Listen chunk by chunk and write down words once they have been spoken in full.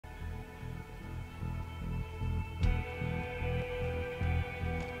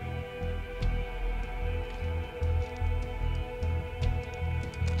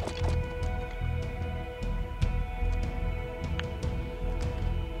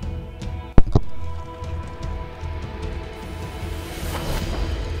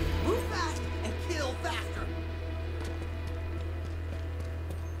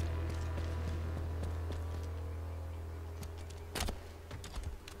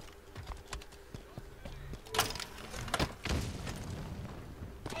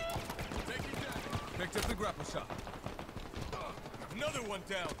Another one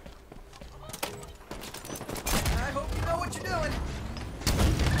down. I hope you know what you're doing.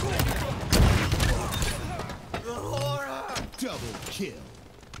 The horror! Double kill.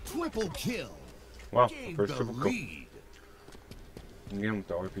 Triple kill. Wow, Gave first the triple kill. lead. Again with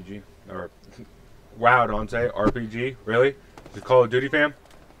the RPG. Or, wow, Dante, RPG? Really? The Call of Duty fam?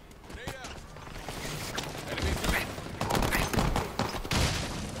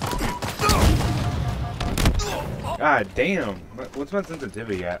 God damn. What's my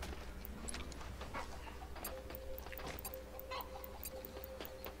sensitivity at?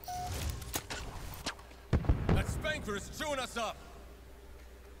 That spanker is chewing us up.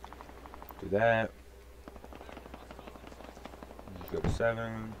 Do that. Go to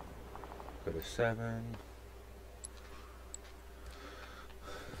 7. Go to 7.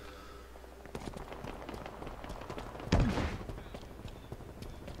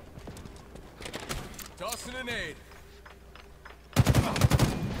 Tossing an aid.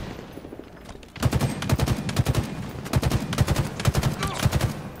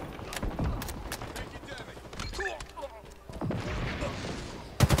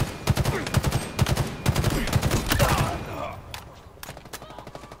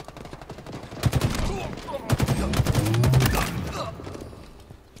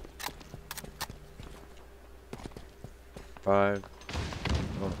 Five.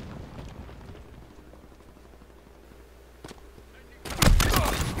 Oh.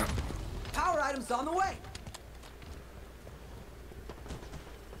 Power items on the way.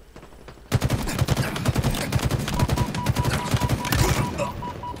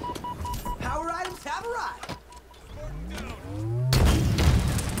 Power items have arrived.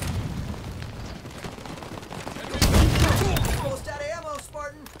 Almost out of ammo,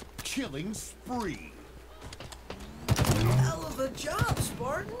 Spartan. Killing spree. Hell of a job,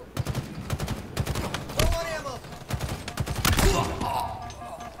 Spartan. Low on ammo.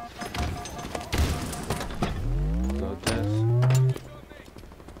 Go test.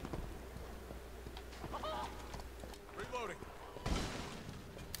 Reloading.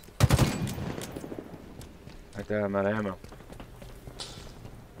 Like that, I'm out of ammo.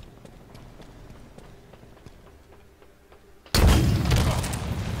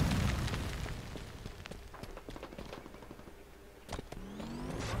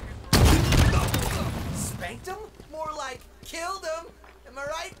 Spanked him? More like killed him. Am I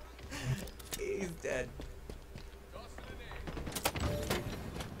right? He's dead.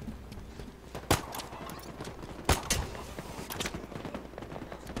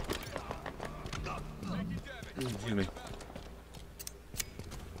 Excuse me.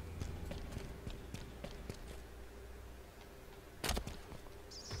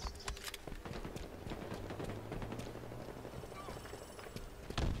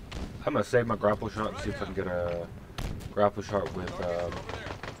 I'm gonna save my grapple shot and see if I can get a grapple shot with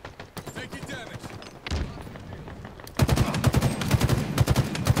Taking damage.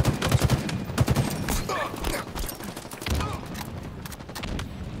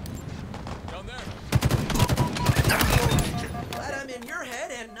 Down there. Glad I'm in your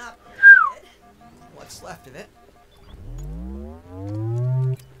head and not head. What's left of it.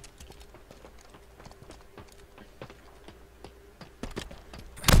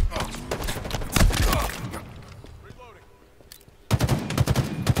 Reloading.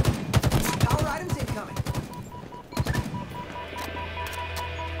 Power items incoming.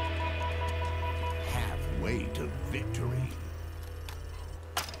 Halfway to victory.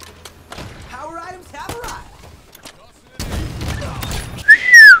 Power items have arrived.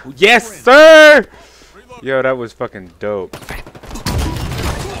 Yes, sir! Yo, that was fucking dope.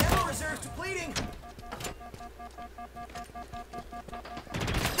 Ammo reserves depleting.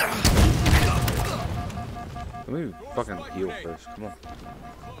 Let me fucking heal first. Come on.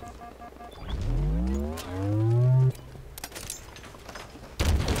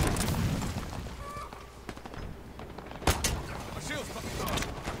 My shield's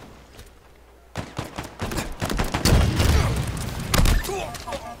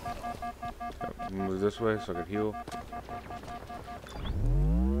Move this way so I can heal.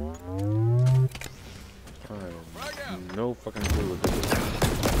 I have no fucking clue what this is.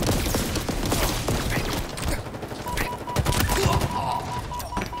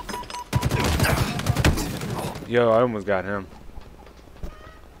 Yo, I almost got him.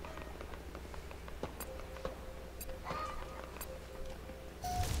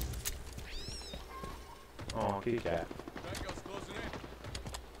 Oh, kitty cat. Tango's closing in.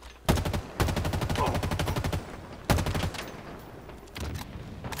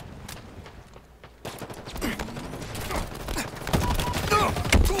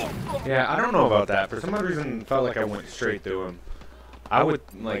 Yeah, I don't know about that. For some odd reason, it felt like I went straight through him. I would,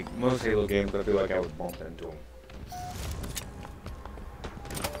 like, most Halo games, I feel like I would bump into them.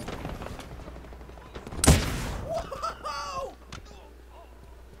 Whoa!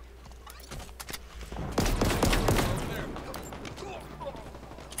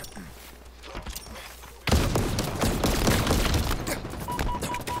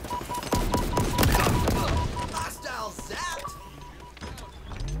 Hostile zapped.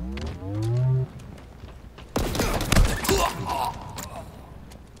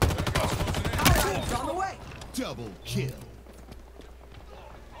 It's on the way. Double kill.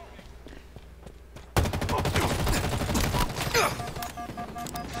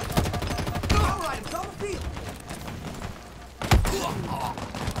 All right, it's on the field.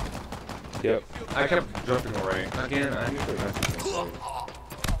 Yep. I kept jumping away. Again, I need to message him.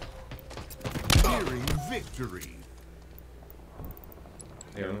 Nearing victory.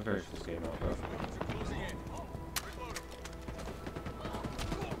 Yeah, let me finish this game out, though. Closing in. Reloading.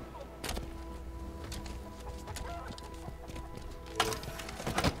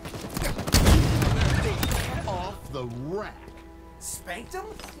 Off the rack. Spanked him?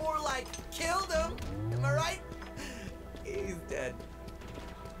 More like killed him. Am I right? He's dead.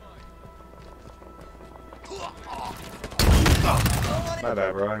 My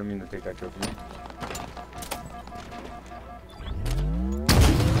bad, bro. I didn't mean to take that kill from you.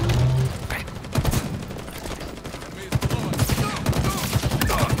 Enemy is below us.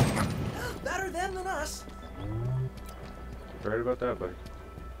 Better them than us. Right about that, buddy.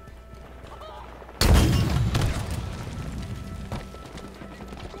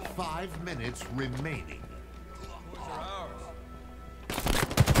 Five minutes remaining. Boys are ours.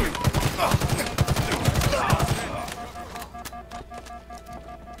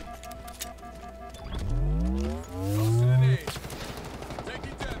 Tossing an aid.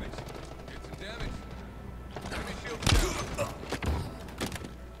 Taking damage. Get some damage. Enemy shield down.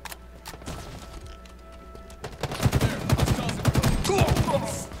 There.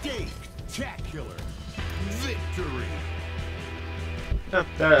 Hostiles in Spectacular. Victory. Yeah,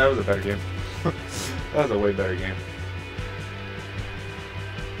 that was a better game. That was a way better game.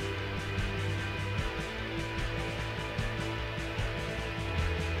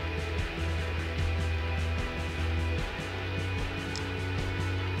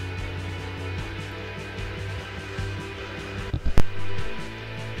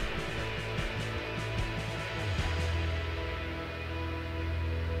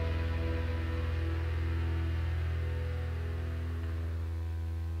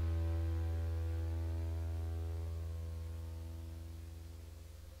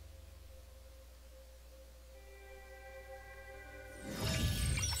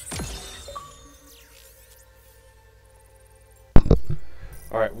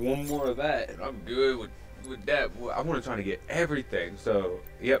 Alright, one more of that, and I'm good with that. I want to try to get everything. So,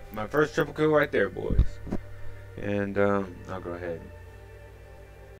 yep, my first triple kill right there, boys. And, I'll go ahead